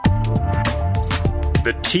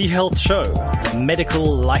The T-Health Show, the medical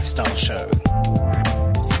lifestyle show.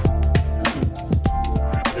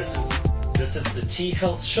 This is the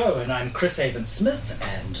T-Health Show, and I'm Chris Avon-Smith,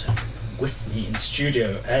 and with me in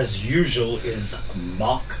studio, as usual, is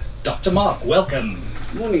Mark. Dr. Mark, welcome.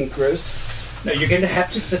 Morning, Chris. No, you're going to have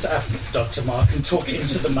to sit up, Dr. Mark, and talk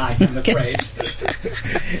into the mic, I'm afraid.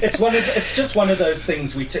 It's just one of those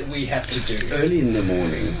things we have to do. Early in the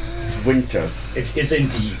morning. It's winter. It is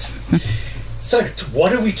indeed. So,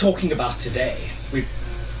 what are we talking about today?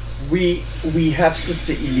 We have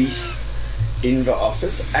Sister Elise in the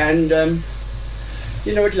office, and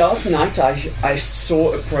you know what? Last night I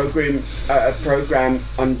saw a program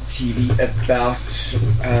on TV about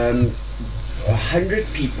 100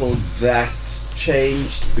 people that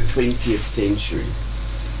changed the 20th century,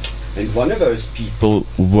 and one of those people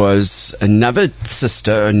was another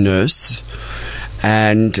sister, a nurse,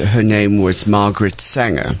 and her name was Margaret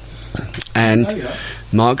Sanger. And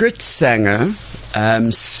Margaret Sanger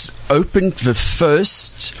opened the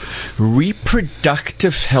first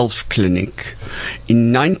reproductive health clinic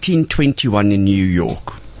in 1921 in New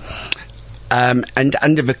York. And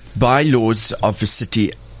under the bylaws of the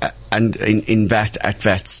city, and at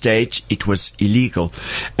that stage, it was illegal.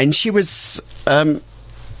 And she was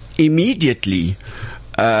immediately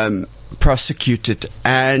prosecuted,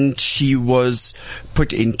 and she was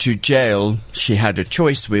put into jail. She had a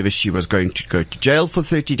choice whether she was going to go to jail for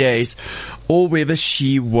 30 days or whether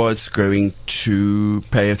she was going to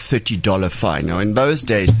pay a $30 fine. Now, in those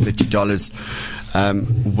days, $30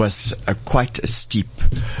 was quite a steep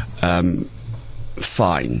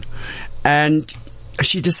fine. And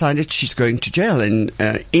she decided she's going to jail, and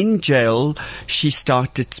in jail she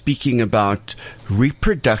started speaking about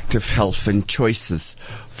reproductive health and choices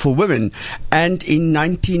for women. And in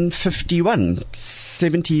 1951,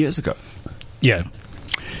 70 years ago,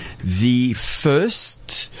 the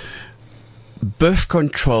first birth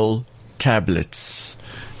control tablets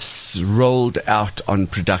rolled out on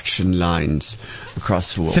production lines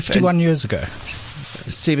across the world. 51 years ago.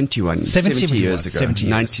 70 years ago.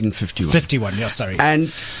 1951. 51, yeah, sorry.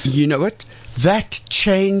 And you know what? That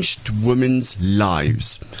changed women's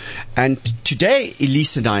lives. And today,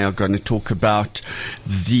 Elise and I are going to talk about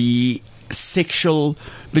the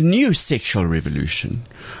new sexual revolution,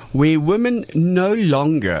 where women no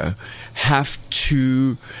longer have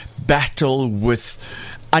to battle with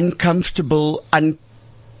uncomfortable,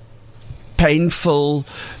 painful,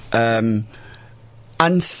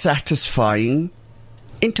 unsatisfying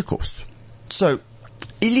intercourse. So,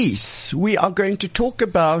 Elise, we are going to talk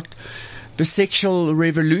about the sexual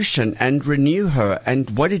revolution and renew her, and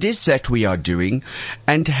what it is that we are doing,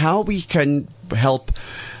 and how we can help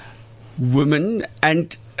women.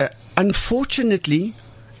 And unfortunately,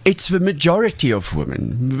 it's the majority of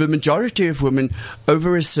women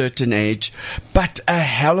over a certain age, but a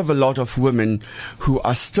hell of a lot of women who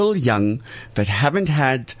are still young, that haven't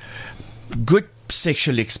had good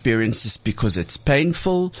sexual experiences because it's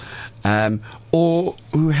painful, or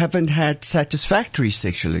who haven't had satisfactory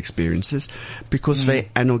sexual experiences because they're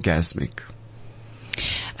anorgasmic.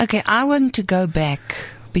 Okay, I want to go back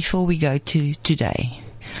before we go to today.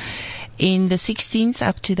 In the 60s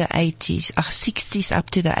up to the 80s,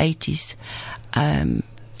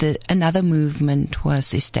 another movement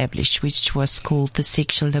was established, which was called the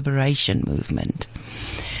Sexual Liberation Movement.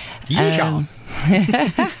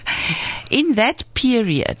 In that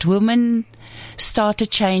period, women started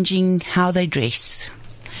changing how they dress,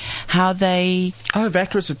 how they... Oh,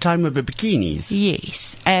 that was the time of the bikinis.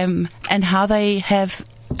 Yes. And how they have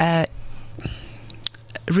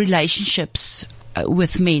relationships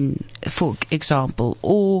with men, for example,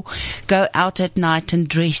 or go out at night and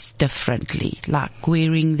dress differently, like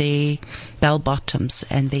wearing their bell bottoms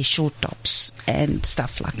and their short tops and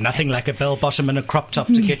stuff like that. Nothing like a bell bottom and a crop top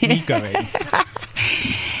to get me going.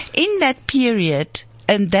 In that period,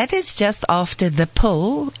 and that is just after the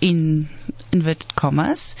pill, in inverted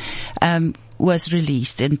commas, was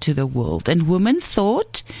released into the world. And women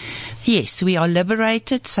thought, yes, we are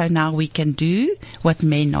liberated, so now we can do what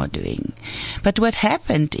men are doing. But what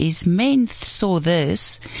happened is men saw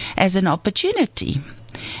this as an opportunity,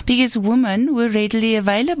 because women were readily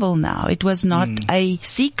available now. It was not a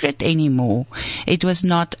secret anymore. It was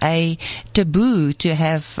not a taboo to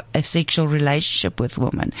have a sexual relationship with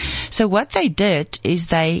women. So what they did is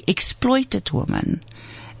they exploited women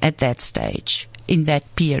at that stage, in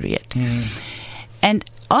that period. And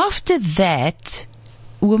after that,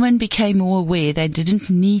 women became more aware they didn't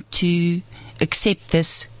need to accept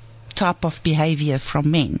this type of behavior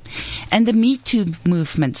from men. And the Me Too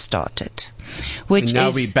movement started. And now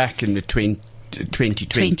we're back in the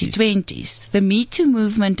 2020s. 2020s. The Me Too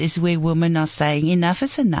movement is where women are saying enough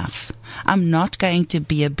is enough. I'm not going to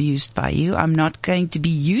be abused by you. I'm not going to be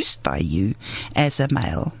used by you as a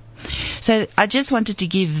male. So I just wanted to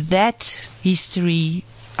give that history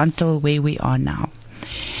until where we are now.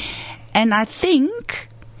 And I think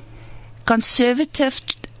conservative,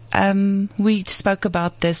 we spoke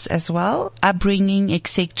about this as well, upbringing,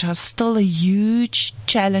 etc., still a huge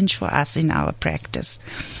challenge for us in our practice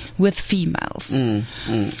with females.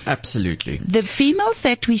 Absolutely. The females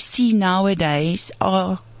that we see nowadays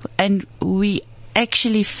are, and we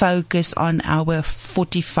actually focus on our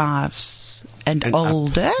 45s and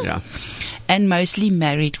older, and mostly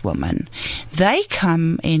married women. They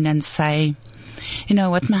come in and say, you know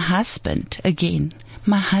what, my husband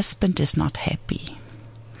is not happy.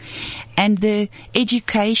 And the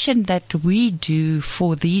education that we do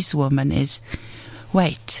for these women is,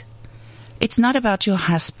 wait, it's not about your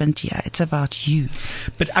husband here, it's about you.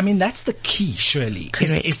 But I mean, that's the key, surely.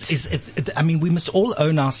 Correct. I mean, we must all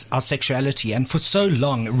own our sexuality, and for so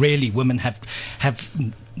long, really, women have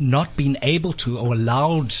not been able to or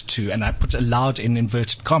allowed to, and I put allowed in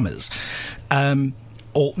inverted commas,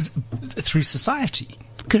 or through society.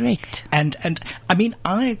 Correct. And I mean,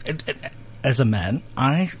 as a man,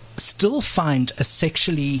 I still find a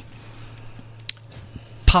sexually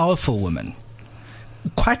powerful woman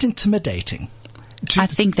quite intimidating. I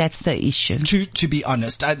think that's the issue. To be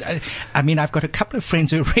honest, I mean, I've got a couple of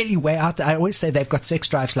friends who are really way out there. I always say they've got sex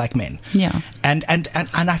drives like men. Yeah. And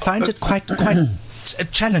I find it quite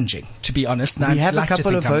challenging, to be honest. And we have a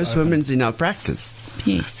couple of those women in our practice.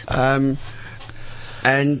 Yes.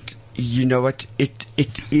 And you know what? It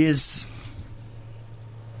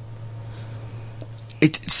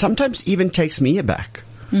sometimes even takes me aback.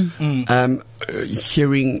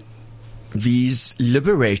 Hearing these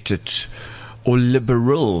liberated or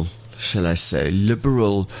liberal, shall I say,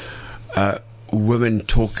 liberal women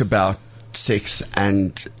talk about sex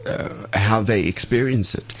and how they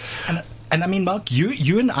experience it. And I mean, Mark,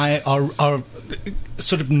 you and I are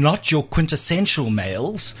sort of not your quintessential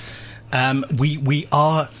males. We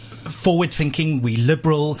are forward-thinking, we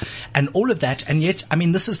liberal, and all of that, and yet, I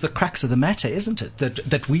mean, this is the crux of the matter, isn't it?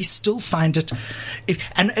 That we still find it,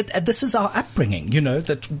 and this is our upbringing, you know,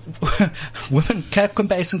 that women come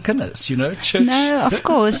base and kinders, you know, church. No, of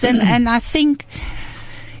course, and I think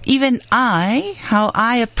even how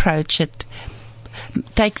I approach it,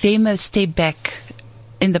 take them a step back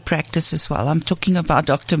in the practice as well. I'm talking about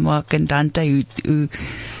Dr. Mark and Dante, who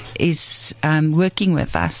is working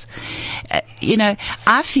with us. You know,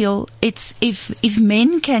 I feel it's if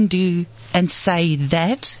men can do and say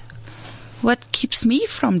that, what keeps me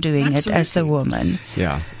from doing it as a woman?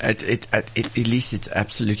 Yeah, at least it's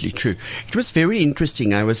absolutely true. It was very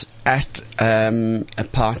interesting. I was at a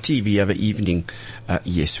party the other evening.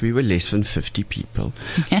 Yes, we were less than 50 people.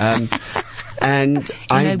 And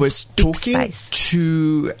I was talking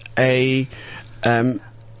to a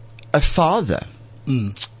father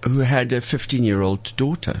who had a 15-year-old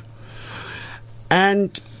daughter.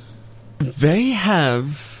 And they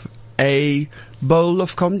have a bowl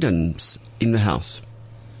of condoms in the house.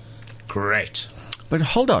 Great. But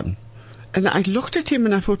hold on. And I looked at him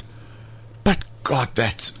and I thought, but God,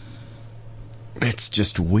 that's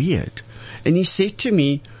just weird. And he said to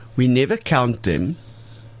me, we never count them.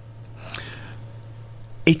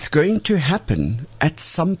 It's going to happen at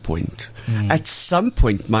some point. At some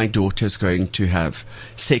point, my daughter's going to have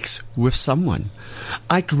sex with someone.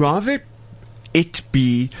 I'd rather it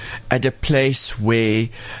be at a place where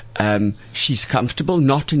she's comfortable,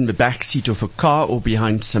 not in the back seat of a car or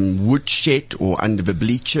behind some woodshed or under the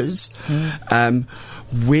bleachers,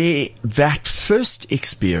 where that first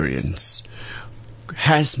experience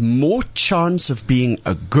has more chance of being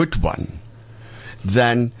a good one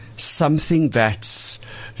than something that's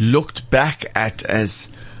looked back at as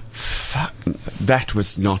that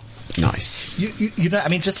was not nice. You know, I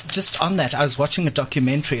mean, just on that, I was watching a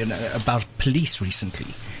documentary about police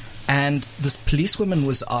recently, and this policewoman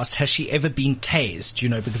was asked, has she ever been tased? You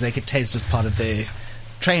know, because they get tased as part of their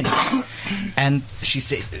training. And she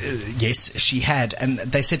said, yes, she had. And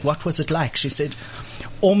they said, what was it like? She said,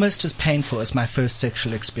 almost as painful as my first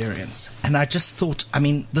sexual experience. And I just thought, I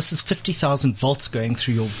mean, this is 50,000 volts going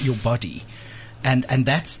through your body. And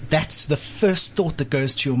that's the first thought that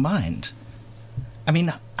goes to your mind. I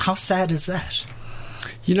mean, how sad is that?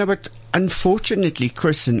 You know, but unfortunately,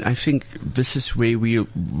 Chris, and I think this is where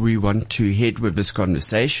we want to head with this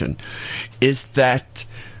conversation, is that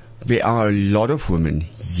there are a lot of women,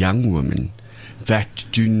 young women, that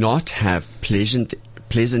do not have pleasant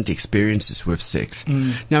experiences with sex.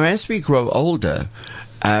 Now, as we grow older,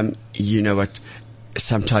 You know what?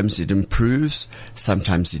 Sometimes it improves,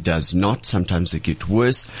 sometimes it does not, sometimes it gets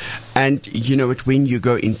worse. And you know what? When you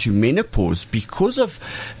go into menopause, because of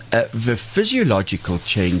the physiological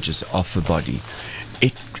changes of the body,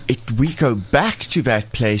 we go back to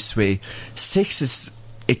that place where sex is,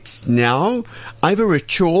 it's now either a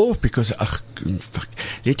chore because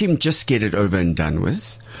let him just get it over and done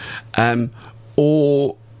with,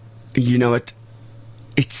 or you know what,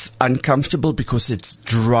 it's uncomfortable because it's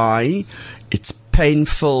dry, it's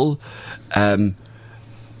painful. I'm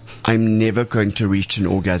never going to reach an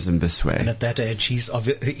orgasm this way. And at that age, he's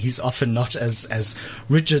often not as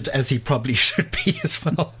rigid as he probably should be as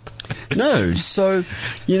well. No, so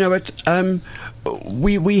you know what?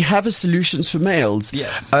 We have a solutions for males.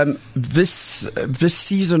 Yeah. This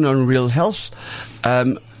season on Real Health,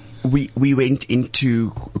 we went into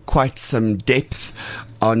quite some depth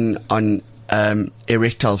on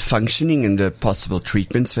erectile functioning and the possible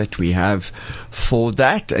treatments that we have for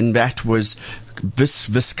that, and that was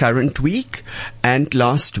this current week and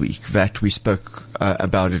last week that we spoke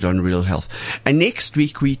about it on Real Health. And next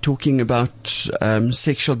week we're talking about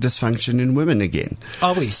sexual dysfunction in women again.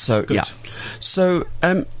 Are we? So good. Yeah. So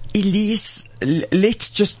Elise, let's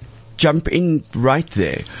just jump in right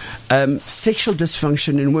there. Sexual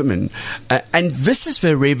dysfunction in women, and this is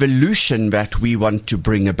the revolution that we want to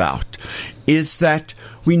bring about, is that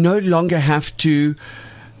we no longer have to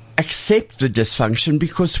accept the dysfunction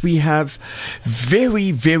because we have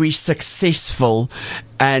very, very successful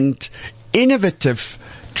and innovative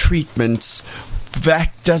treatments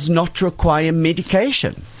that does not require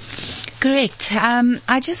medication. Correct.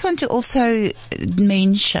 I just want to also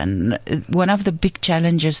mention one of the big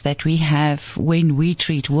challenges that we have when we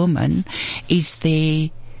treat women is their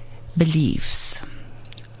beliefs.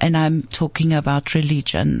 And I'm talking about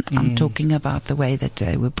religion. I'm talking about the way that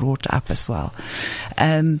they were brought up as well.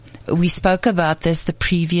 We spoke about this the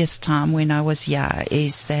previous time when I was here,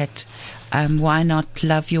 is that why not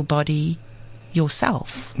love your body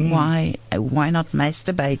yourself? Why not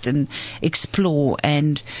masturbate and explore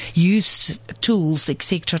and use tools,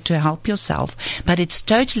 etc., to help yourself? But it's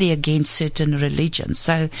totally against certain religions.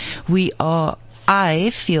 So I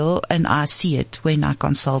feel, and I see it when I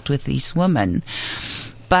consult with these women,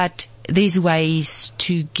 but there's ways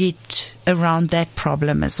to get around that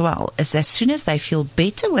problem as well. As soon as they feel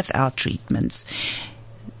better with our treatments,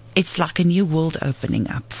 it's like a new world opening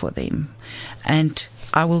up for them. And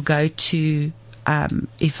I will go to,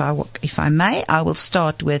 if I may, I will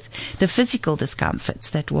start with the physical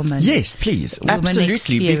discomforts that women. Yes, please,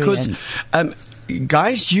 absolutely, because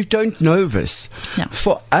guys, you don't know this. No.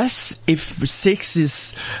 For us, if sex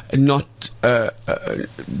is not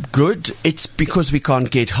good, it's because we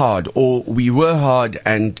can't get hard, or we were hard,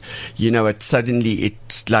 and you know, suddenly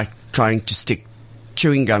it's like trying to stick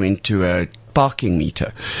chewing gum into a parking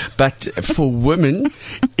meter. But for women,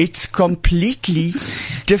 it's completely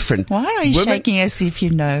different. Why are you shaking as if you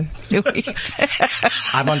know?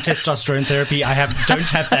 I'm on testosterone therapy. Don't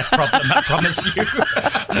have that problem, I promise you.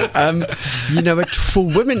 You know what? For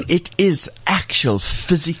women, it is actual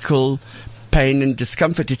physical pain and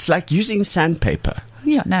discomfort. It's like using sandpaper.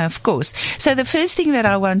 Yeah, no, of course. So the first thing that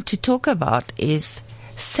I want to talk about is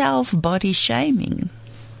self-body shaming.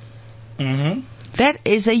 Mm-hmm. That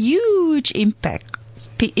is a huge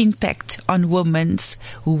impact on women's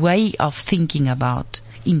way of thinking about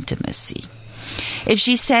intimacy. If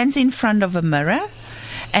she stands in front of a mirror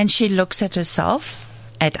and she looks at herself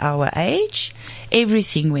at our age,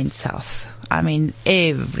 everything went south. I mean,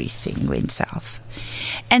 everything went south.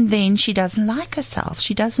 And then she doesn't like herself.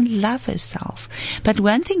 She doesn't love herself. But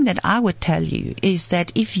one thing that I would tell you is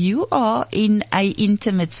that if you are in an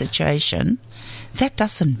intimate situation, that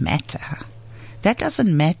doesn't matter. That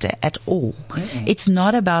doesn't matter at all. Mm-mm. It's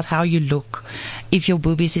not about how you look, if your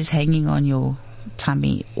boobies is hanging on your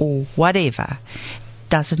tummy or whatever.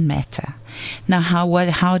 Doesn't matter. Now,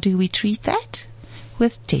 how do we treat that?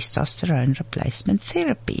 With testosterone replacement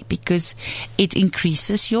therapy, because it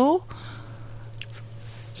increases your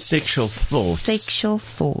sexual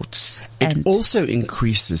thoughts. And it also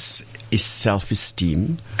increases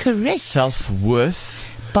self-esteem. Correct. Self-worth.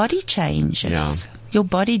 Body changes. Yeah. Your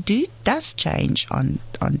body does change on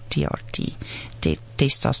TRT,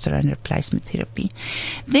 testosterone replacement therapy.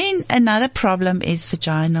 Then another problem is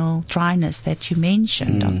vaginal dryness that you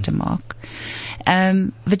mentioned, Dr. Mark.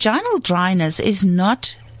 Vaginal dryness is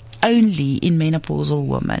not only in menopausal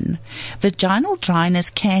women. Vaginal dryness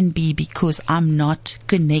can be because I'm not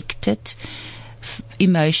connected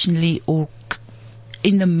emotionally or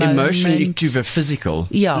in the moment. Emotionally to the physical.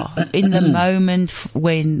 Yeah, in the moment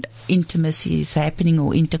when intimacy is happening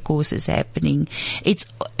or intercourse is happening. It's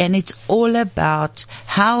all about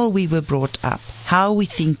how we were brought up, how we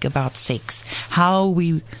think about sex, how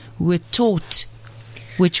we were taught,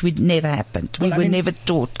 which would never happened. We were never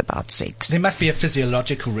taught about sex. There must be a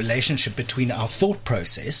physiological relationship between our thought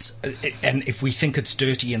process and if we think it's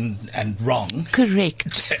dirty and wrong.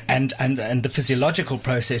 Correct. And the physiological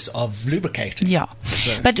process of lubricating. Yeah.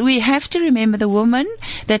 But we have to remember the women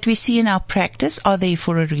that we see in our practice are there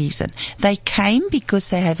for a reason. They came because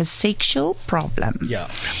they have a sexual problem.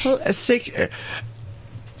 Yeah. Well, a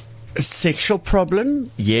sexual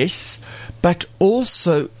problem, yes, but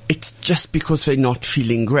also it's just because they're not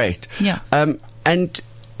feeling great. Yeah. And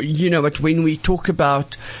you know what, when we talk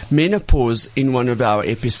about menopause in one of our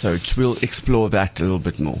episodes, we'll explore that a little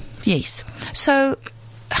bit more. Yes. So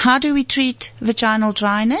how do we treat vaginal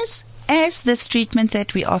dryness? As this treatment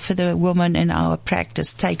that we offer the woman in our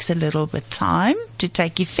practice takes a little bit time to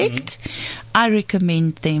take effect, I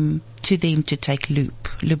recommend them to take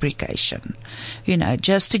lubrication,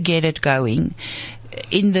 just to get it going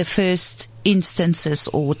in the first instances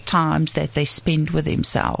or times that they spend with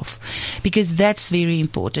themselves, because that's very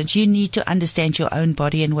important. You need to understand your own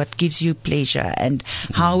body and what gives you pleasure and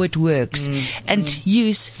how it works, and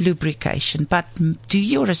use lubrication. But do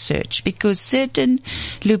your research, because certain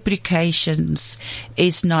lubrications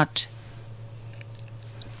is not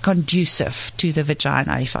conducive to the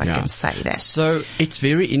vagina, if I can say that. So it's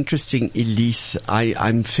very interesting, Elise.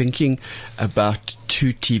 I'm thinking about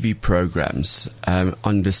 2 TV programs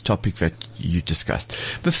on this topic that you discussed.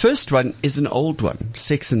 The first one is an old one,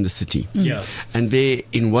 Sex and the City. Yeah. And there,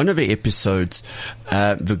 in one of the episodes,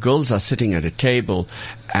 the girls are sitting at a table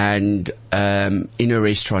and in a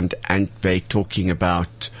restaurant, and they're talking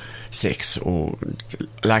about sex, or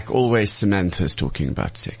like always, Samantha's talking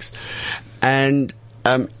about sex. And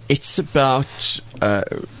it's about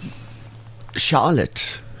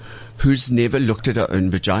Charlotte, who's never looked at her own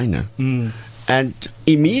vagina. And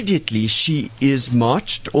immediately she is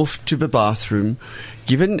marched off to the bathroom,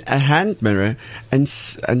 given a hand mirror, and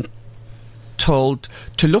told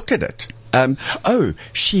to look at it.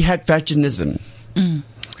 She had vaginism,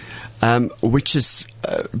 which is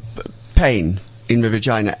pain in the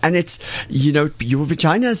vagina. And it's, your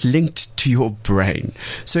vagina is linked to your brain.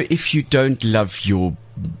 So if you don't love your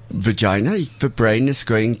vagina, the brain is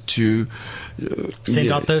going to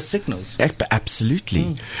send out those signals.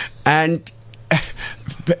 Absolutely. And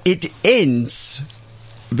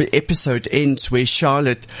the episode ends where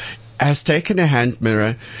Charlotte has taken a hand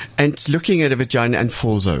mirror and looking at a vagina and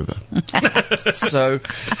falls over. So,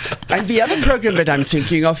 and the other program that I'm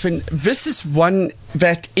thinking of, and this is one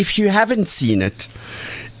that if you haven't seen it,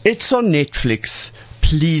 it's on Netflix.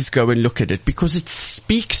 Please go and look at it, because it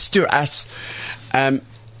speaks to us, and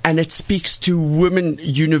it speaks to women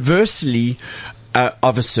universally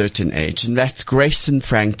of a certain age, and that's Grace and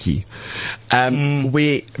Frankie,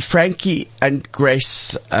 where Frankie and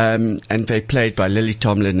Grace, and they're played by Lily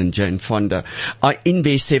Tomlin and Jane Fonda, are in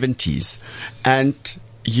their 70s, and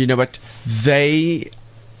you know what, they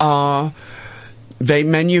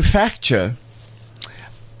manufacture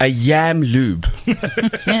a yam lube.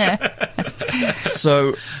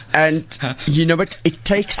 So, and you know what, it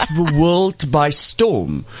takes the world by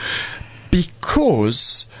storm,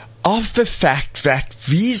 because of the fact that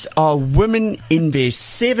these are women in their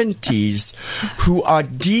 70s who are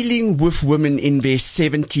dealing with women in their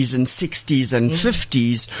 70s and 60s and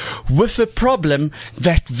 50s with a problem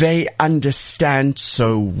that they understand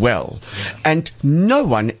so well. Yeah. And no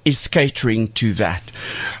one is catering to that.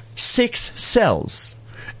 Sex sells.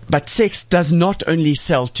 But sex does not only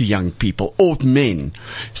sell to young people or men.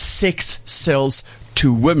 Sex sells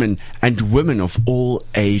to women, and women of all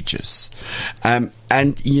ages. And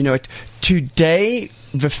you know, today,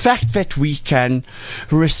 the fact that we can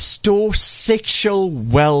restore sexual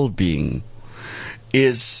well-being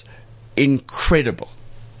is incredible.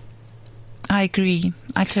 I agree.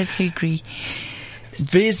 I totally agree.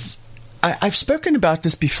 I've spoken about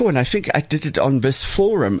this before, and I think I did it on this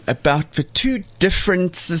forum, about the 2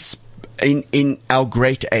 differences in our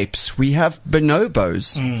great apes. We have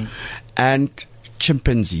bonobos and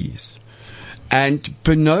chimpanzees. And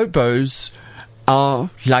bonobos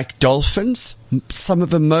are, like dolphins, some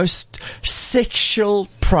of the most sexual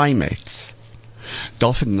primates.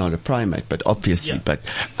 Dolphin, not a primate, but obviously, but,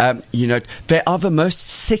 they are the most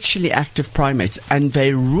sexually active primates, and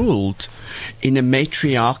they ruled in a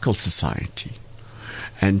matriarchal society,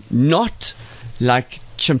 and not like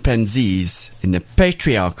chimpanzees in a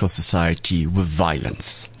patriarchal society with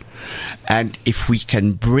violence. And if we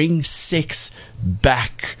can bring sex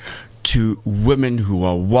back to women who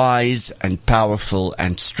are wise and powerful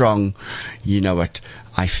and strong, you know what?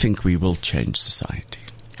 I think we will change society.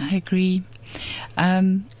 I agree.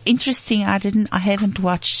 Interesting. I haven't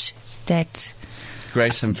watched that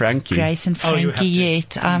Grace and Frankie. Grace and Frankie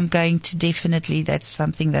yet. I'm going to definitely, that's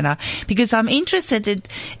something that because I'm interested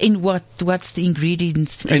in what's the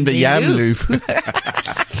ingredients in the yam loop.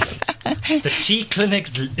 The T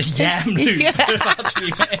Clinic's yam loop about to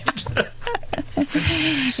be made.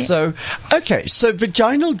 So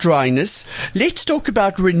vaginal dryness. Let's talk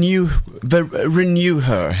about Renew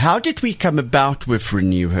Her. How did we come about with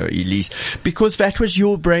Renew Her, Elise? Because that was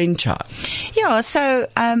your brainchild. Yeah. So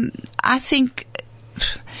I think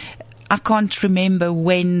I can't remember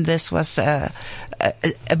when this was a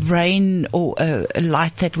brain or a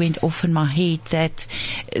light that went off in my head that.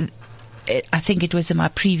 I think it was in my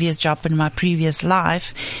previous job, in my previous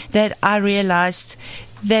life, that I realized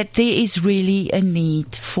that there is really a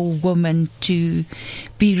need for women to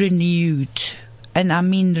be renewed. And I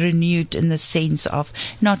mean renewed in the sense of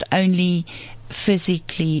not only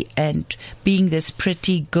physically and being this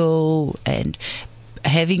pretty girl and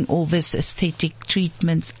having all this aesthetic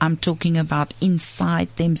treatments. I'm talking about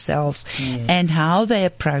inside themselves and how they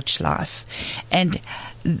approach life. And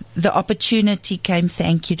the opportunity came,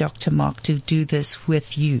 thank you, Dr. Mark, to do this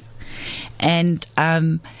with you. And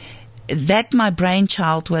that my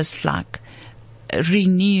brainchild was like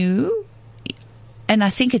renew. And I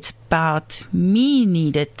think it's about me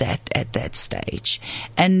needed that at that stage,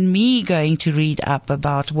 and me going to read up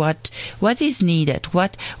about what is needed,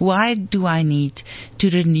 why do I need to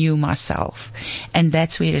renew myself, and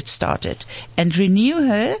that's where it started. And Renew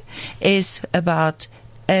Her is about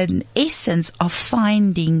an essence of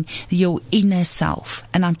finding your inner self,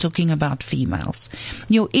 and I'm talking about females.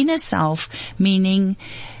 Your inner self, meaning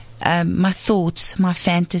my thoughts, my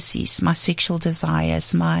fantasies, my sexual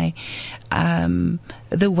desires, my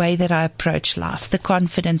the way that I approach life, the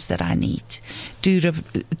confidence that I need to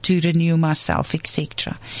renew myself,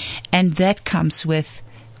 etc. And that comes with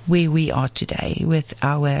where we are today, with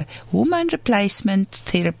our hormone replacement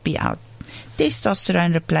therapy, our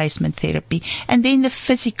testosterone replacement therapy, and then the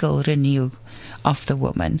physical renew of the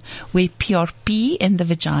woman, where PRP and the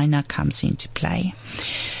vagina comes into play.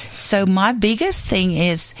 So my biggest thing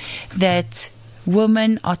is that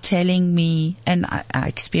women are telling me, and I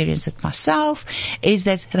experience it myself, is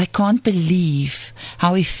that they can't believe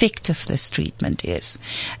how effective this treatment is.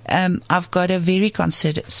 I've got a very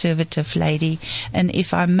conservative lady, and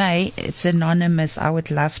if I may, it's anonymous. I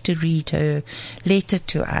would love to read her letter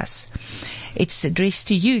to us. It's addressed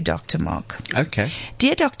to you, Dr. Mark. Okay.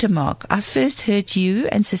 Dear Dr. Mark, I first heard you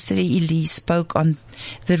and Sister Elise spoke on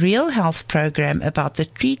the Real Health program about the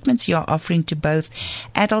treatments you are offering to both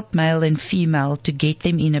adult male and female to get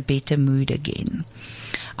them in a better mood again.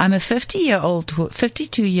 I'm a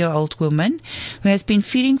 52-year-old woman who has been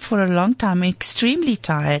feeling for a long time extremely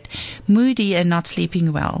tired, moody, and not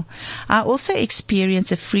sleeping well. I also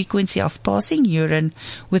experience a frequency of passing urine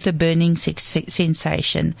with a burning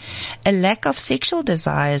sensation, a lack of sexual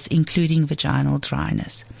desires, including vaginal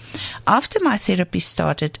dryness. After my therapy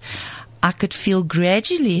started, I could feel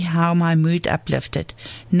gradually how my mood uplifted.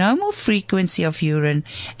 No more frequency of urine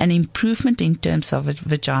and improvement in terms of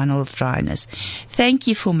vaginal dryness. Thank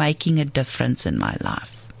you for making a difference in my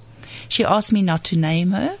life. She asked me not to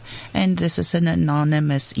name her, and this is an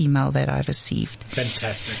anonymous email that I received.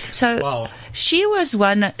 Fantastic. So wow. She's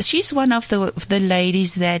one of the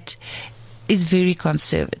ladies that is very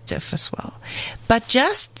conservative as well. But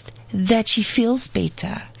just that she feels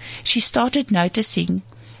better. She started noticing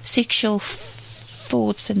sexual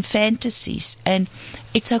thoughts and fantasies, and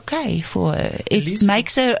it's okay for her. It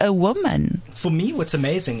makes her a woman. For me, what's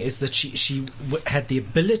amazing is that she had the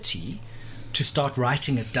ability to start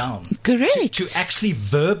writing it down. Correct. To actually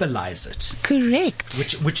verbalize it. Correct.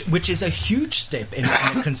 Which is a huge step in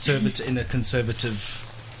a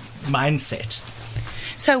conservative mindset.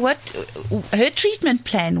 So what her treatment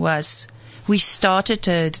plan was, we started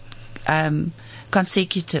her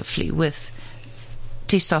consecutively with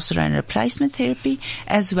testosterone replacement therapy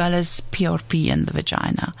as well as PRP in the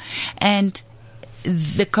vagina. And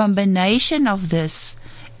the combination of this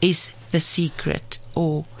is the secret,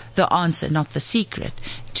 or the answer, not the secret,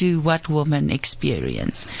 to what women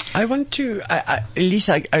experience. I want to, Elise,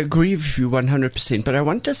 I agree with you 100%, but I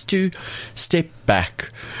want us to step back.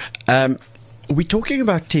 We're talking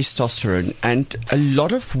about testosterone, and a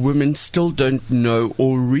lot of women still don't know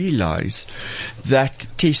or realize that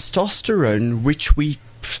testosterone, which we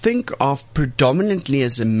think of predominantly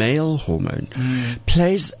as a male hormone,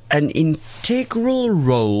 plays an integral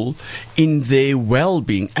role in their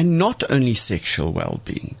well-being, and not only sexual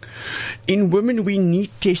well-being. In women, we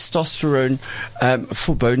need testosterone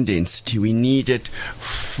for bone density. We need it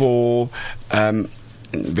for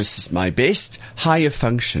this is my best, higher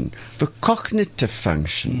function, for cognitive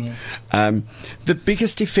function. The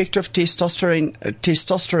biggest effect of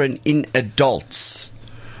testosterone in adults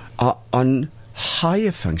are on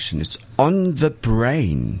higher function. It's on the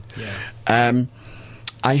brain. Yeah.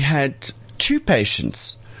 I had 2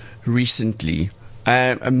 patients recently,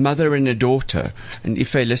 a mother and a daughter, and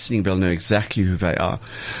if they're listening, they'll know exactly who they are,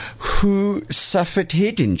 who suffered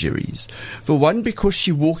head injuries. The one because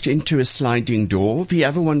she walked into a sliding door, the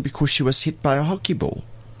other one because she was hit by a hockey ball.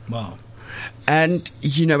 Wow. And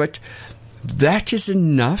you know what? That is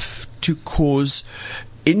enough to cause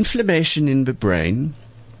inflammation in the brain,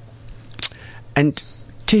 and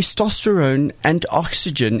testosterone and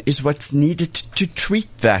oxygen is what's needed to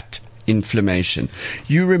treat that inflammation.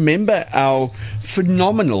 You remember our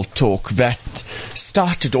phenomenal talk that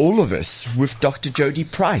started all of us with Dr. Jody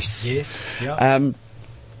Price. Yes. Yeah.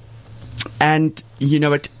 And you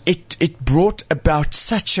know, it brought about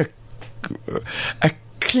such a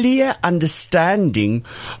clear understanding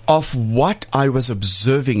of what I was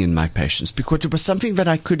observing in my patients, because it was something that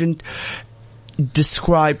I couldn't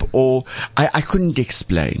describe or I couldn't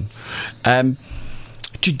explain.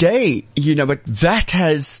 Today, you know, but that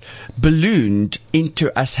has ballooned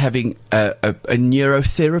into us having a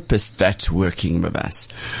neurotherapist that's working with us.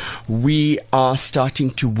 We are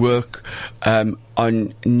starting to work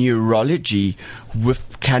on neurology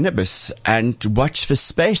with cannabis, and watch the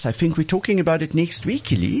space. I think we're talking about it next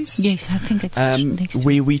week, Elise. Yes, I think it's next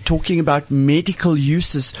week. We're talking about medical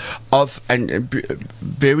uses of, and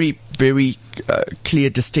very, very clear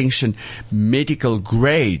distinction, medical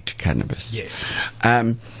grade cannabis. Yes.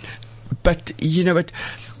 But you know what?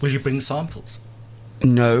 Will you bring samples?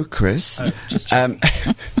 No, Chris. Oh, just checking.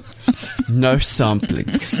 No sampling.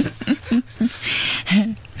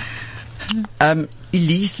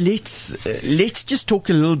 Elise, let's just talk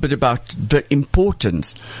a little bit about the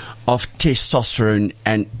importance of testosterone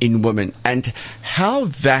in women, and how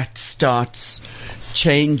that starts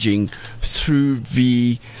changing through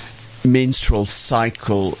the menstrual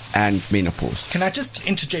cycle and menopause. Can I just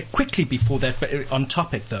interject quickly before that, but on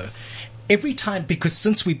topic though? Every time, because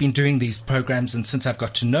since we've been doing these programs and since I've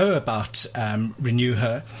got to know about Renew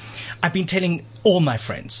Her, I've been telling all my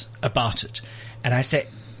friends about it. And I say,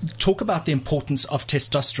 talk about the importance of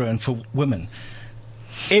testosterone for women.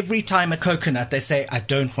 Every time a coconut, they say, I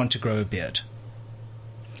don't want to grow a beard.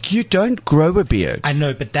 You don't grow a beard. I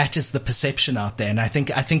know, but that is the perception out there, and I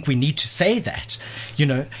think we need to say that. You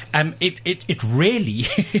know, it really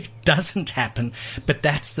doesn't happen, but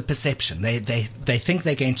that's the perception. They think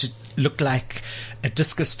they're going to look like a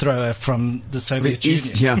discus thrower from the Soviet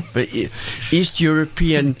Union. But East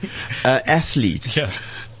European athletes. Yeah.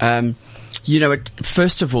 You know,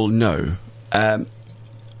 first of all, no.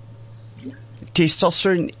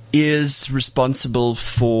 Testosterone is responsible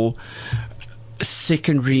for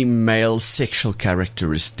secondary male sexual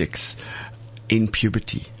characteristics in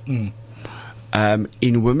puberty. In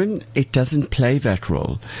women, it doesn't play that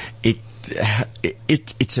role.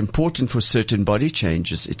 It's important for certain body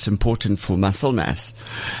changes. It's important for muscle mass.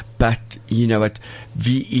 But, you know what,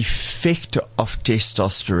 the effect of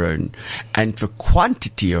testosterone and the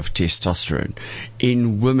quantity of testosterone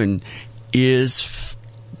in women is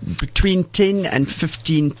between 10 and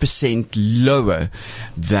 15% lower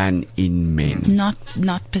than in men. Not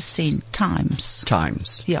percent, times.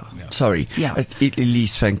 Times. Yeah. Sorry. Yeah.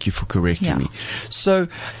 Elise, thank you for correcting Yeah. me. So,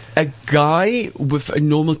 a guy with a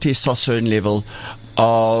normal testosterone level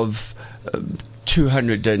of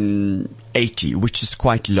 280, which is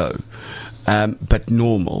quite low, but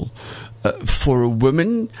normal. For a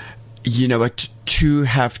woman, you know what, to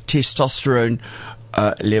have testosterone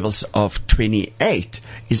levels of 28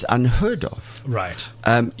 is unheard of. Right.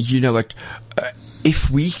 You know what? If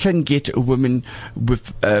we can get a woman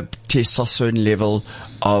with a testosterone level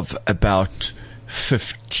of about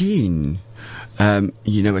 15,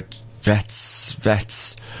 you know what?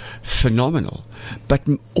 That's phenomenal. But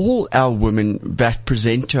all our women that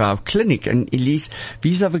present to our clinic, and Elise,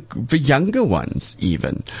 these are the younger ones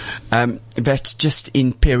even, that just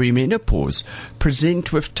in perimenopause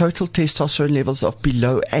present with total testosterone levels of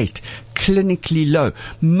below 8, clinically low.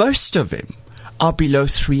 Most of them are below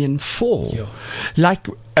 3 and 4. Yeah. Like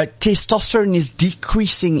testosterone is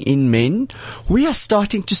decreasing in men. We are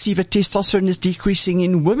starting to see that testosterone is decreasing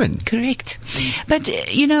in women. Correct. But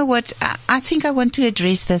you know what? I think I want to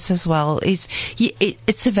address this as well. It's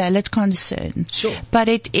a valid concern. Sure. But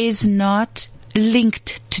it is not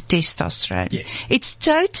linked to testosterone. Yes. It's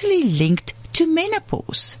totally linked to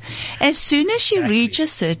menopause. As soon as you reach a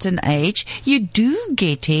certain age, you do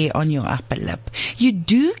get hair on your upper lip. You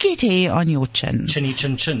do get hair on your chin. Chinny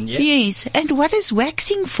chin chin, yeah. Yes. And what is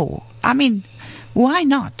waxing for? I mean, why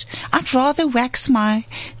not? I'd rather wax my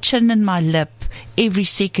chin and my lip every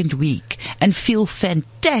second week and feel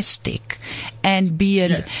fantastic and be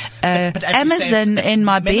an But as you say, Amazon it's in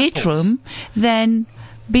my menopause. bedroom than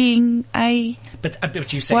being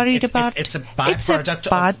But you say worried it's about. it's a It's a byproduct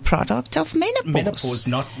of byproduct of menopause,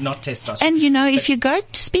 not testosterone. And you know, if you go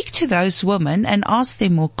to speak to those women and ask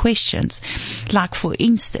them more questions, like for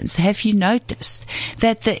instance, have you noticed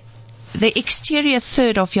that the exterior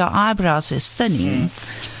third of your eyebrows is thinning?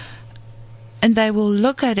 And they will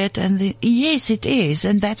look at it and yes, it is.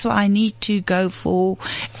 And that's why I need to go for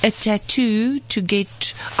a tattoo to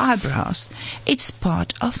get eyebrows. It's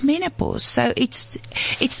part of menopause. So it's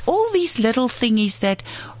all these little thingies that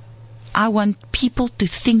I want people to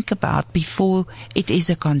think about before it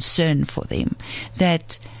is a concern for them.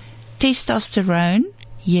 That testosterone,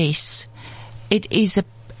 yes, it is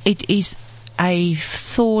a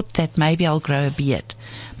thought that maybe I'll grow a beard.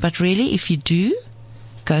 But really, if you do,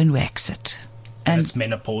 go and wax it. And it's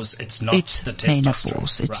menopause. It's not the testosterone.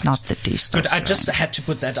 Menopause. It's Right. not the testosterone. Good. I just had to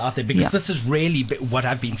put that out there because this is really what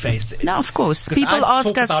I've been facing. No, of course. 'Cause People I ask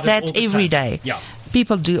talk us about it all that the every time. day. Yeah.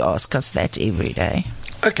 People do ask us that every day.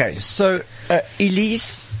 Okay, so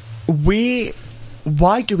Elise,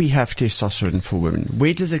 why do we have testosterone for women?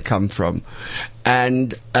 Where does it come from?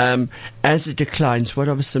 And as it declines, what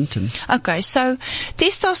are the symptoms? Okay, so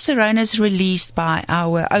testosterone is released by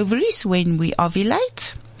our ovaries when we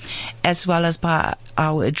ovulate, as well as by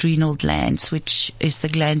our adrenal glands, which is the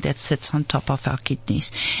gland that sits on top of our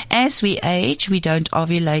kidneys. As we age, we don't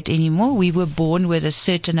ovulate anymore. We were born with a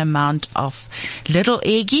certain amount of little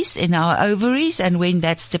eggies in our ovaries, and when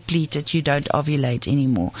that's depleted, you don't ovulate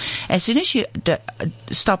anymore. As soon as you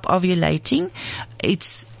stop ovulating,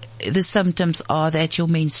 the symptoms are that your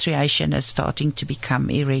menstruation is starting to become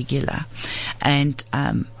irregular. And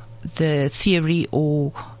the theory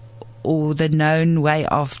or the known way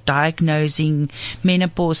of diagnosing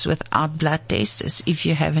menopause without blood tests is if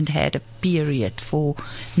you haven't had a period for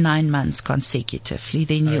 9 months consecutively,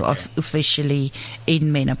 then you are officially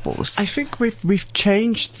in menopause. I think we've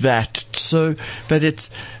changed that so that it's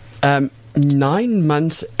 9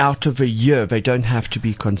 months out of a year. They don't have to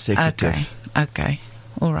be consecutive. Okay.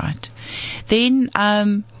 All right. Then,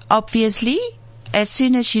 obviously, as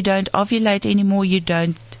soon as you don't ovulate anymore, you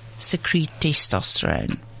don't secrete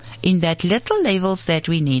testosterone in that little levels that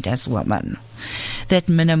we need as women, that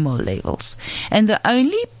minimal levels. And the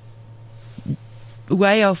only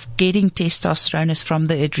way of getting testosterone is from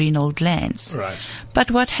the adrenal glands. Right.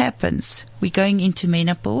 But what happens? We're going into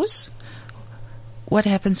menopause. What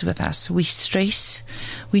happens with us? We stress.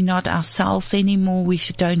 We're not ourselves anymore. We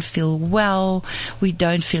don't feel well. We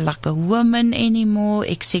don't feel like a woman anymore,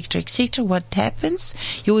 etc., etc. What happens?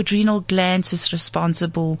 Your adrenal glands is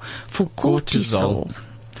responsible for cortisol.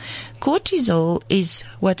 Cortisol is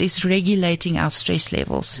what is regulating our stress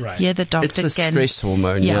levels. Right. Here the doctor It's a stress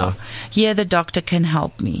hormone, yeah. Here the doctor can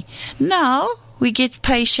help me. Now, we get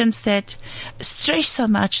patients that stress so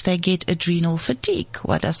much they get adrenal fatigue.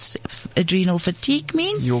 What does adrenal fatigue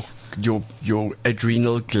mean? Your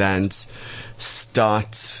adrenal glands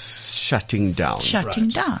start shutting down. Shutting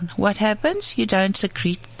down. What happens? You don't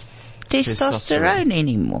secrete testosterone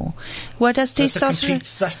anymore. What does So it's a testosterone?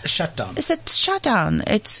 complete shutdown. It's a shutdown.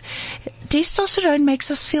 Testosterone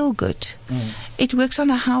makes us feel good. It works on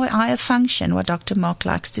a higher function, what Dr. Mark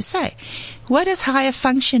likes to say. What does higher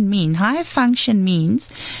function mean? Higher function means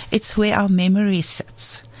it's where our memory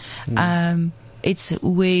sits. It's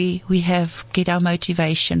where we get our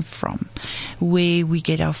motivation from, where we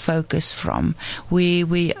get our focus from, where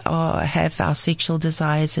we have our sexual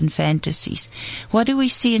desires and fantasies. What do we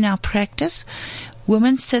see in our practice?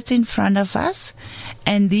 Women sit in front of us,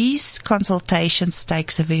 and these consultations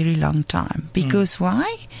takes a very long time. Because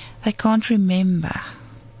why? They can't remember.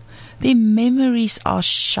 Their memories are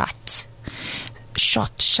shut,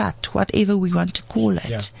 whatever we want to call it.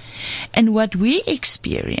 Yeah. And what we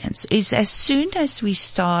experience is as soon as we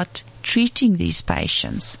start treating these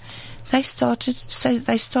patients, they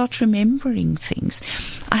start remembering things.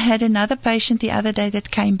 I had another patient the other day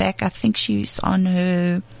that came back. I think she's on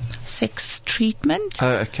her sex treatment.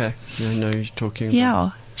 Oh, okay. I know you're talking about.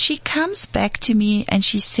 Yeah. She comes back to me and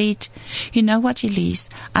she said, you know what, Elise,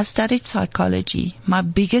 I studied psychology. My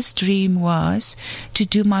biggest dream was to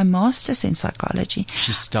do my master's in psychology.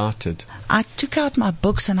 She started. I took out my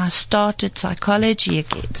books and I started psychology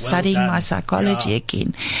again, studying done. my psychology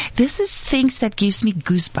again. This is things that gives me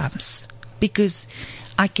goosebumps because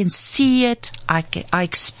I can see it. I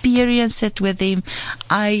experience it with him.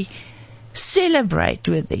 I celebrate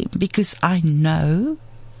with him because I know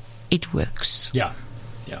it works. Yeah.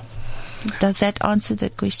 Does that answer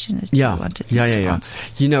the question that you wanted to answer?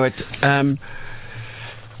 You know it.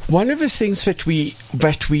 One of the things that we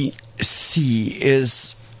see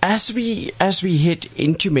is as we head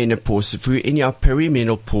into menopause, if we're in our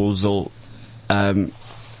perimenopausal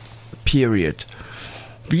period,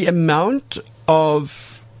 the amount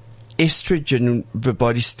of estrogen the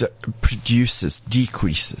body produces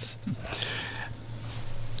decreases.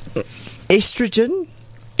 Estrogen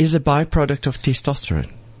is a byproduct of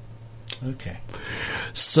testosterone. Okay.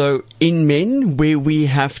 So in men, where we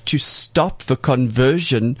have to stop the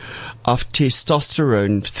conversion of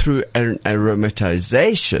testosterone through an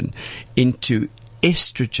aromatization into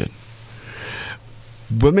estrogen,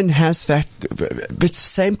 women has that, it's the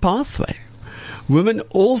same pathway. Women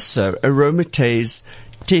also aromatase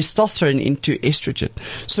testosterone into estrogen.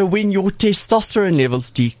 So when your testosterone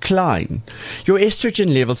levels decline, your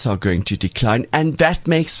estrogen levels are going to decline, and that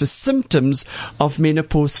makes the symptoms of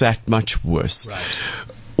menopause that much worse. Right.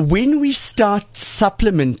 When we start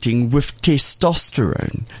supplementing with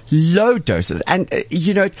testosterone, low doses, and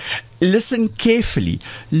listen carefully,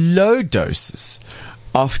 low doses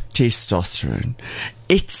of testosterone,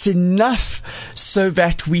 it's enough so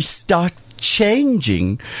that we start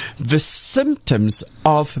changing the symptoms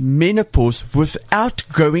of menopause without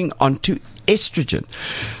going onto estrogen.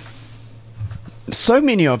 So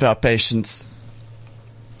many of our patients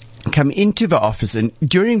come into the office and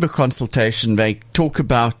during the consultation they talk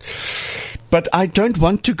about, but I don't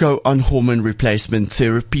want to go on hormone replacement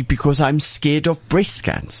therapy because I'm scared of breast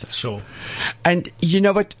cancer. Sure. And you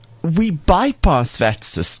know what? We bypass that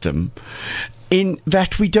system in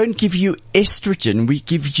that we don't give you estrogen, we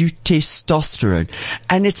give you testosterone.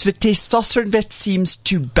 And it's the testosterone that seems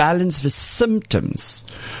to balance the symptoms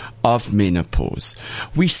of menopause.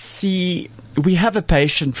 We have a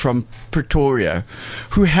patient from Pretoria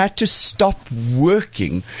who had to stop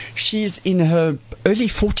working. She's in her early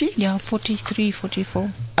 40s? Yeah, 43,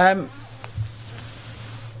 44.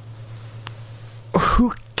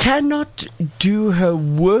 Who cannot do her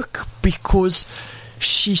work because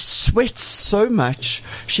she sweats so much,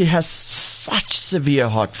 she has such severe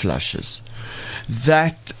hot flushes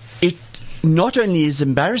that it not only is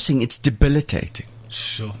embarrassing, it's debilitating.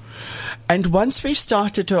 Sure. And once we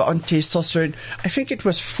started her on testosterone, I think it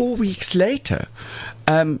was 4 weeks later,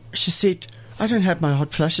 she said, I don't have my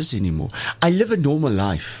hot flushes anymore. I live a normal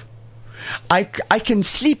life. I can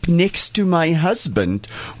sleep next to my husband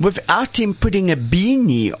without him putting a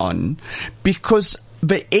beanie on because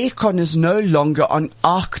the aircon is no longer on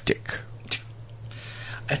Arctic.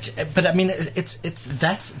 But I mean,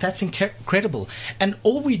 that's incredible. And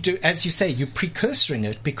all we do, as you say, you're precursoring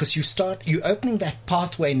it because you're opening that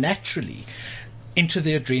pathway naturally into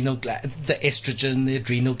the adrenal the estrogen, the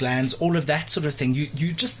adrenal glands, all of that sort of thing.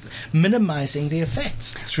 You just minimizing the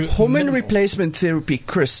effects through hormone replacement therapy.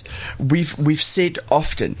 Chris, we've said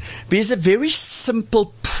often there's a very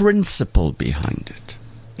simple principle behind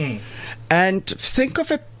it. And think of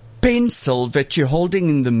a pencil that you're holding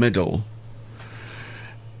in the middle.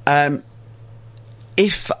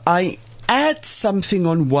 If I add something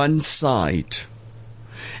on one side,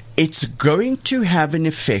 it's going to have an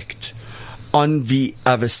effect on the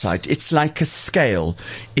other side. It's like a scale.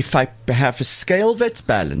 If I have a scale that's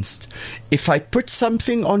balanced, if I put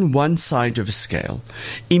something on one side of a scale,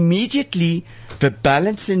 immediately the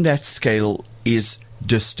balance in that scale is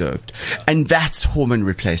disturbed. And that's hormone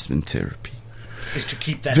replacement therapy. Is to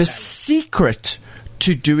keep that the balance. Secret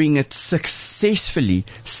to doing it successfully,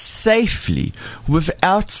 safely,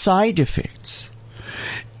 without side effects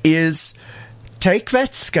is take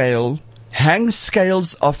that scale, hang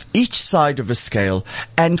scales off each side of a scale,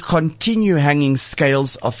 and continue hanging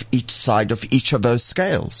scales off each side of each of those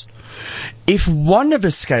scales. If one of the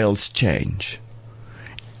scales change,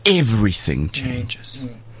 everything changes.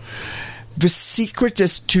 The secret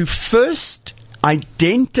is to first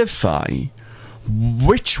identify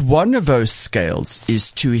which one of those scales is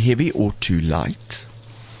too heavy or too light.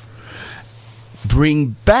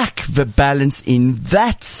 Bring back the balance in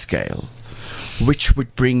that scale, which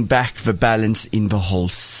would bring back the balance in the whole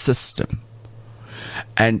system.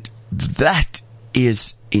 And that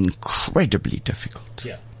is incredibly difficult.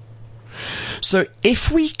 Yeah. So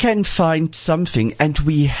if we can find something, and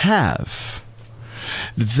we have,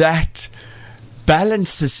 that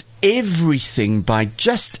balances everything by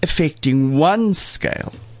just affecting one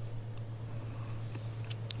scale,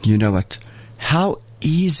 you know what? How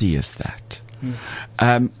easy is that?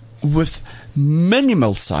 With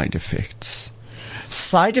minimal side effects.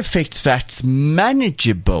 Side effects that's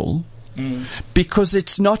manageable, because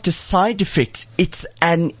it's not a side effect, it's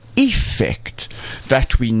an effect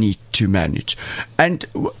that we need to manage. And,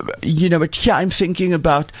 you know, but here I'm thinking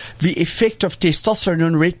about the effect of testosterone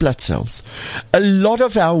on red blood cells. A lot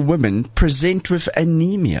of our women present with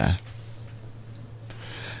anemia,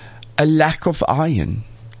 a lack of iron,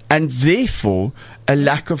 and therefore a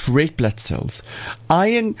lack of red blood cells.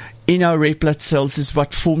 Iron in our red blood cells is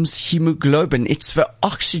what forms hemoglobin. It's the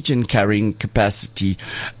oxygen carrying capacity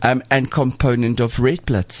and component of red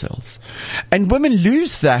blood cells. And women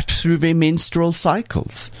lose that through their menstrual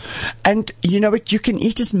cycles. And you know what? You can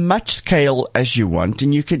eat as much kale as you want,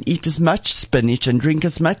 and you can eat as much spinach and drink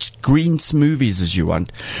as much green smoothies as you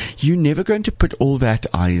want. You're never going to put all that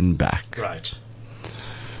iron back. Right.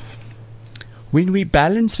 When we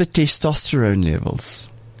balance the testosterone levels,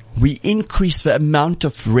 we increase the amount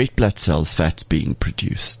of red blood cells that's being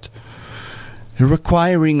produced,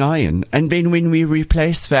 requiring iron. And then when we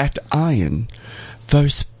replace that iron,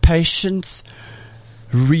 those patients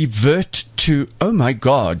revert to, oh my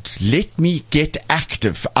God, let me get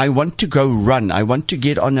active. I want to go run. I want to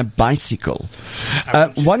get on a bicycle.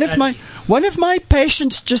 One of my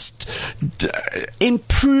patients just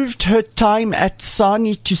improved her time at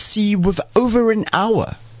Sani to see with over an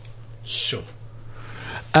hour. Sure.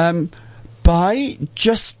 By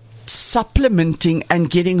just supplementing and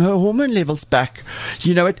getting her hormone levels back.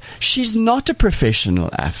 You know what? She's not a professional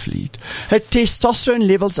athlete. Her testosterone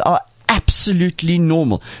levels are absolutely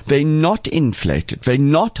normal. They're not inflated. They're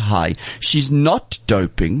not high. She's not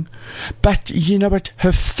doping. But you know what?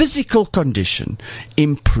 Her physical condition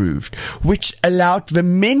improved, which allowed the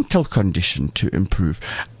mental condition to improve.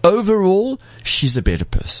 Overall, she's a better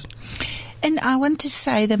person. And I want to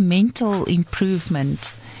say the mental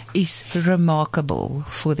improvement is remarkable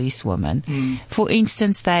for these women. For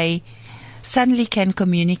instance, they suddenly can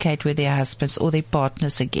communicate with their husbands or their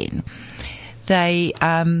partners again. They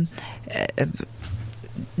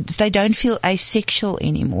don't feel asexual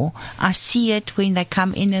anymore. I see it when they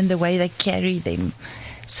come in and the way they carry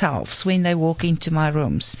themselves when they walk into my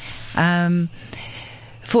rooms.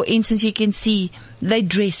 For instance, you can see they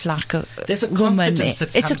dress like a There's a woman. confidence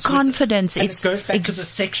that It's a comes confidence. And it goes back to the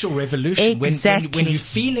sexual revolution. Exactly. When you're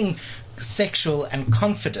feeling sexual and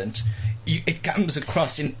confident, it comes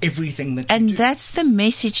across in everything that you do. And that's the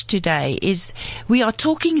message today, is we are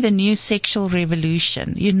talking the new sexual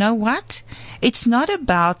revolution. You know what? It's not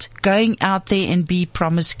about going out there and be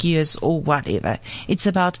promiscuous or whatever. It's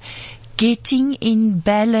about getting in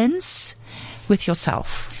balance with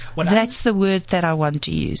yourself. That's the word that I want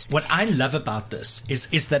to use. What I love about this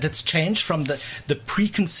is that it's changed from the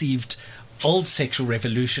preconceived old sexual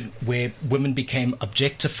revolution where women became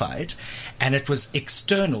objectified and it was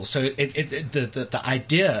external. So the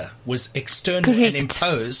idea was external Correct. and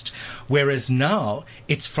imposed, whereas now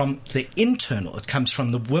it's from the internal. It comes from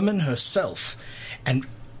the woman herself and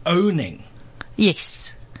owning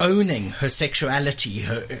her sexuality,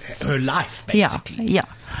 her life, basically. Yeah.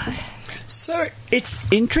 So it's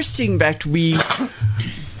interesting that we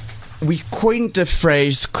coined the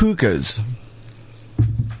phrase cougars.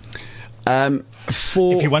 If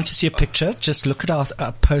you want to see a picture, just look at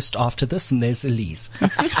our post after this, and there's Elise.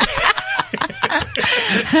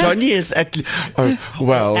 Johnny is at...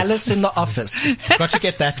 Alice in the office. Got to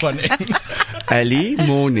get that one in. Ali,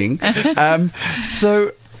 morning.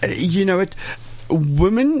 So, you know what?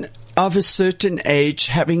 Women of a certain age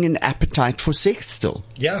having an appetite for sex still.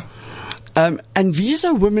 Yeah. And these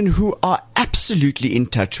are women who are absolutely in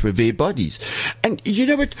touch with their bodies. And you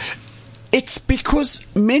know what? It's because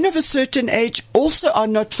men of a certain age also are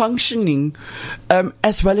not functioning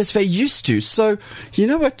as well as they used to. So, you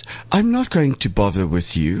know what? I'm not going to bother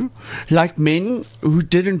with you. Like men who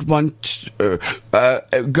didn't want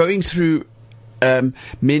going through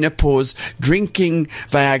menopause, drinking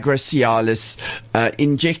Viagra Cialis,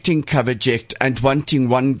 injecting Coverject, and wanting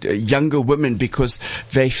one younger women because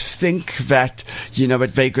they think that, you know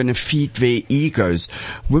what, they're going to feed their egos.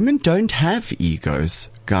 Women don't have egos,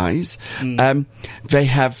 guys. They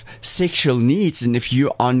have sexual needs, and if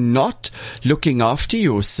you are not looking after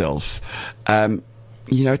yourself,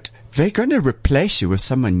 you know, they're going to replace you with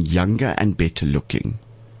someone younger and better looking.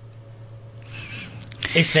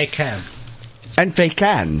 If they can. And they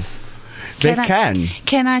can. They can.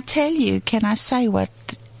 Can I tell you? Can I say what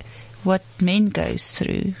men goes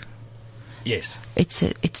through? Yes. It's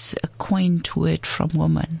a quaint word from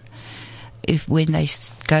women. When they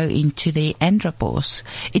go into their andropause,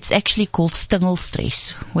 it's actually called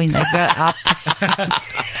stingelstress when they go up.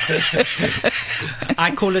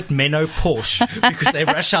 I call it menopause because they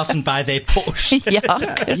rush out and buy their Porsche.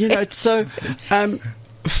 Yeah. So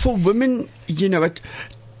for women,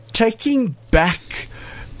 taking back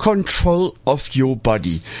control of your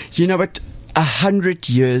body, 100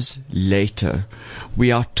 years later,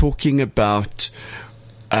 we are talking about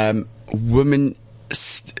women,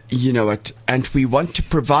 and we want to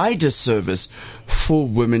provide a service for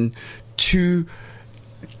women to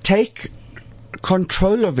take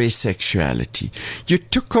control of their sexuality. You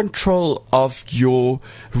took control of your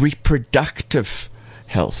reproductive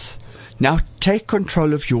health. Now take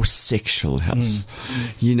control of your sexual health.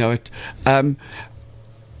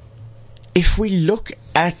 If we look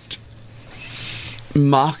at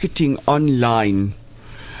marketing online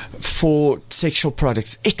for sexual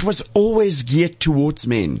products, it was always geared towards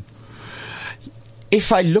men.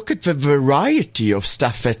 If I look at the variety of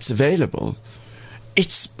stuff that's available,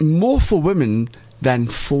 it's more for women than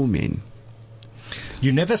for men.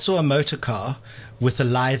 You never saw a motor car with a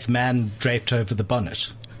lithe man draped over the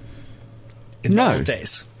bonnet in the old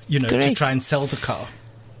days, to try and sell the car.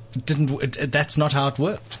 That's not how it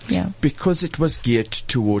worked. Yeah. Because it was geared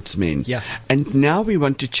towards men. Yeah. And now we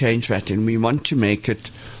want to change that, and we want to make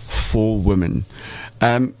it for women.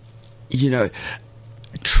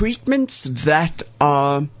 Treatments that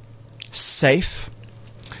are safe,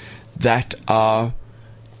 that are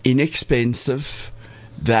inexpensive,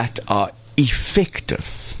 that are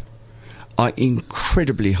effective, are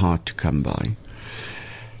incredibly hard to come by.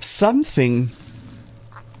 Something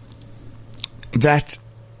that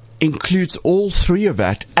includes all three of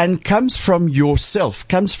that and comes from yourself,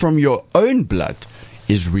 comes from your own blood,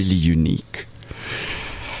 is really unique.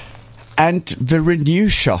 And the Renew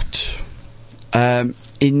shot,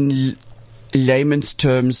 in layman's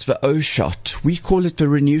terms, the O shot, we call it the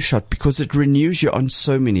Renew shot because it renews you on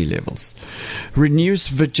so many levels. Renews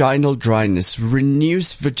vaginal dryness,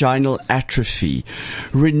 renews vaginal atrophy,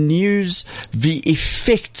 renews the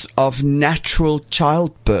effects of natural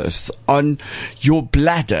childbirth on your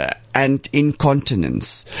bladder and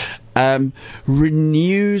incontinence,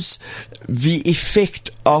 renews the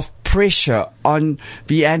effect of pressure on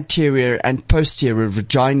the anterior and posterior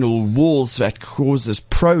vaginal walls that causes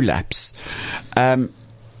prolapse,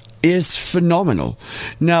 is phenomenal.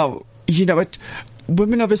 Now,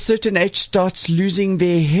 women of a certain age starts losing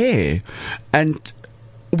their hair, and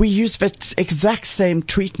we use that exact same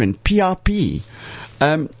treatment, PRP.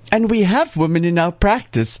 And we have women in our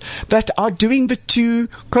practice that are doing the two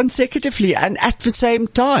consecutively and at the same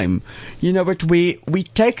time. We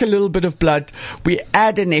take a little bit of blood, we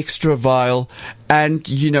add an extra vial, and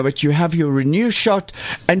you have your Renew shot,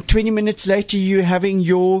 and 20 minutes later you're having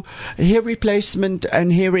your hair replacement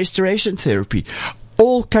and hair restoration therapy.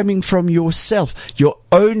 All coming from yourself, your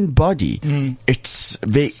own body.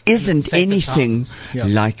 There isn't anything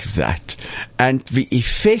like that. And the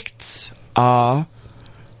effects are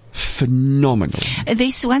phenomenal.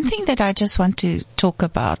 There's one thing that I just want to talk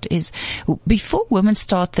about is before women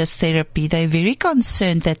start this therapy, they're very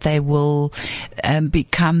concerned that they will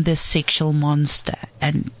become this sexual monster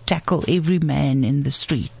and tackle every man in the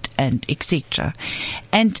street and etc.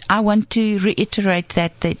 And I want to reiterate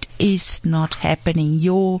that is not happening.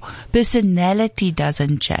 Your personality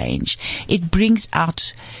doesn't change. It brings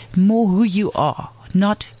out more who you are,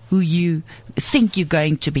 not who you think you're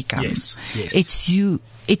going to become. Yes. It's you.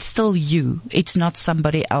 It's still you. It's not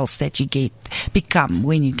somebody else that you become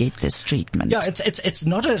when you get this treatment. Yeah, it's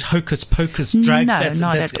not a hocus pocus drug. No,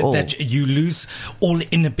 not at all. That you lose all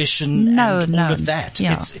inhibition and all of that.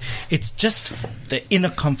 Yeah. It's just the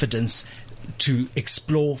inner confidence to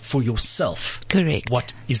explore for yourself. Correct.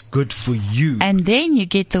 What is good for you. And then you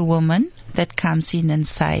get the woman that comes in and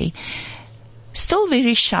say, still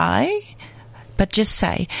very shy, but just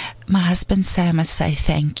say, my husband say I must say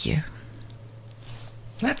thank you.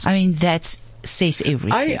 That says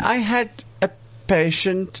everything. I had a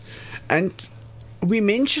patient, and we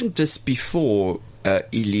mentioned this before,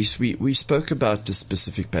 Elise. We spoke about this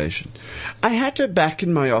specific patient. I had her back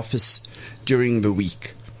in my office during the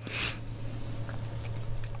week.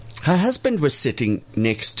 Her husband was sitting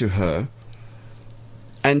next to her,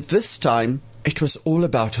 and this time it was all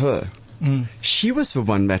about her. She was the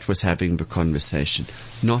one that was having the conversation,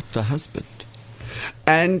 not the husband.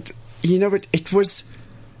 And it was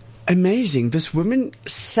amazing. This woman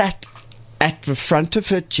sat at the front of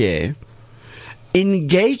her chair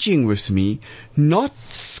engaging with me, not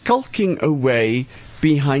skulking away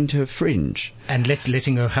behind her fringe. And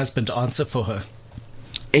letting her husband answer for her.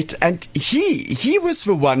 And he was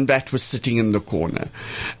the one that was sitting in the corner.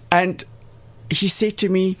 And he said to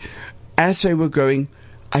me, as they were going,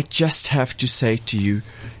 I just have to say to you,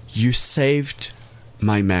 you saved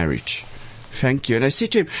my marriage. Thank you. And I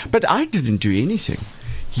said to him, but I didn't do anything.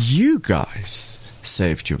 You guys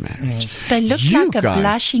saved your marriage. They looked You like a guys-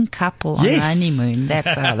 blushing couple on Yes. honeymoon.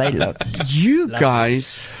 That's how they looked. You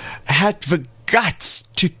guys had the guts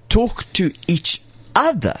to talk to each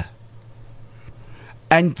other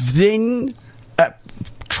and then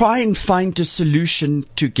try and find a solution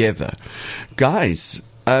together. Guys,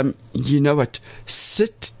 you know what?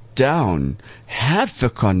 Sit down, have the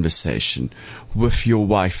conversation with your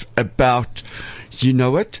wife about, you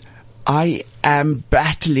know what? I am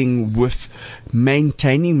battling with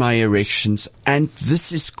maintaining my erections, and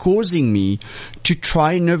this is causing me to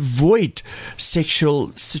try and avoid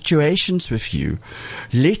sexual situations with you.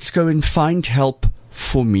 Let's go and find help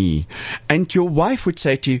for me. And your wife would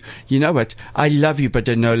say to you, you know what, I love you, but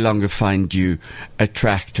I no longer find you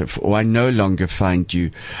attractive, or I no longer find you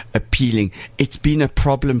appealing. It's been a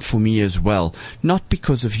problem for me as well. Not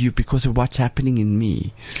because of you, because of what's happening in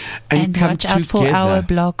me. And come watch out for together. our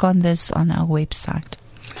blog on this on our website.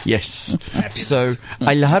 Yes. So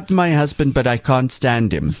I love my husband, but I can't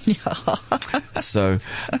stand him. So,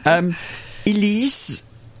 Elise,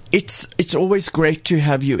 it's always great to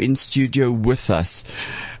have you in studio with us.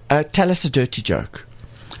 Tell us a dirty joke.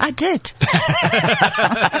 I did.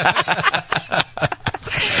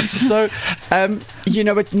 So, you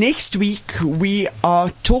know what? Next week we are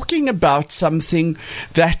talking about something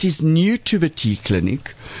that is new to the Tea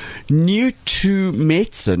Clinic, new to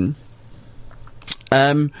medicine,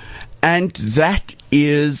 and that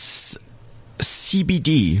is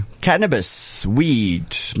CBD, cannabis, weed,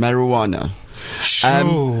 marijuana.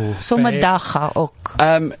 Sommerdaga ook.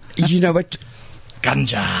 You know what?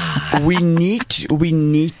 Ganja. we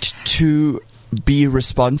need to be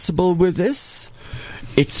responsible with this.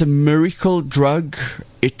 It's a miracle drug.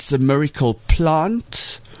 It's a miracle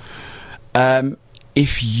plant.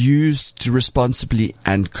 If used responsibly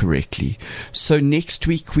and correctly. So next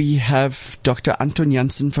week we have Dr. Anton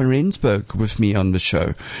Janssen van Rensburg with me on the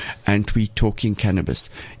show, and we're talking cannabis.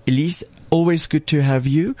 Elise, always good to have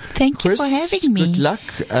you. Thank you Chris, for having me. Good luck.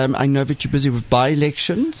 I know that you're busy with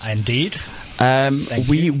by-elections. Indeed.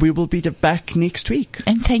 We will be back next week.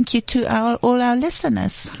 And thank you to all our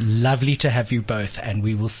listeners. Lovely to have you both, and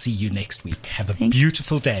we will see you next week. Have a Thank you.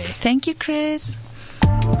 beautiful day. Thank you, Chris.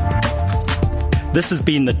 This has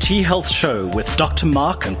been the Tea Health Show with Dr.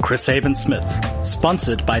 Mark and Chris Avon-Smith,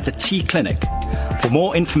 sponsored by the Tea Clinic. For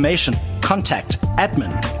more information, contact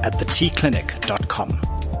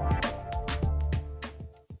admin@theteaclinic.com.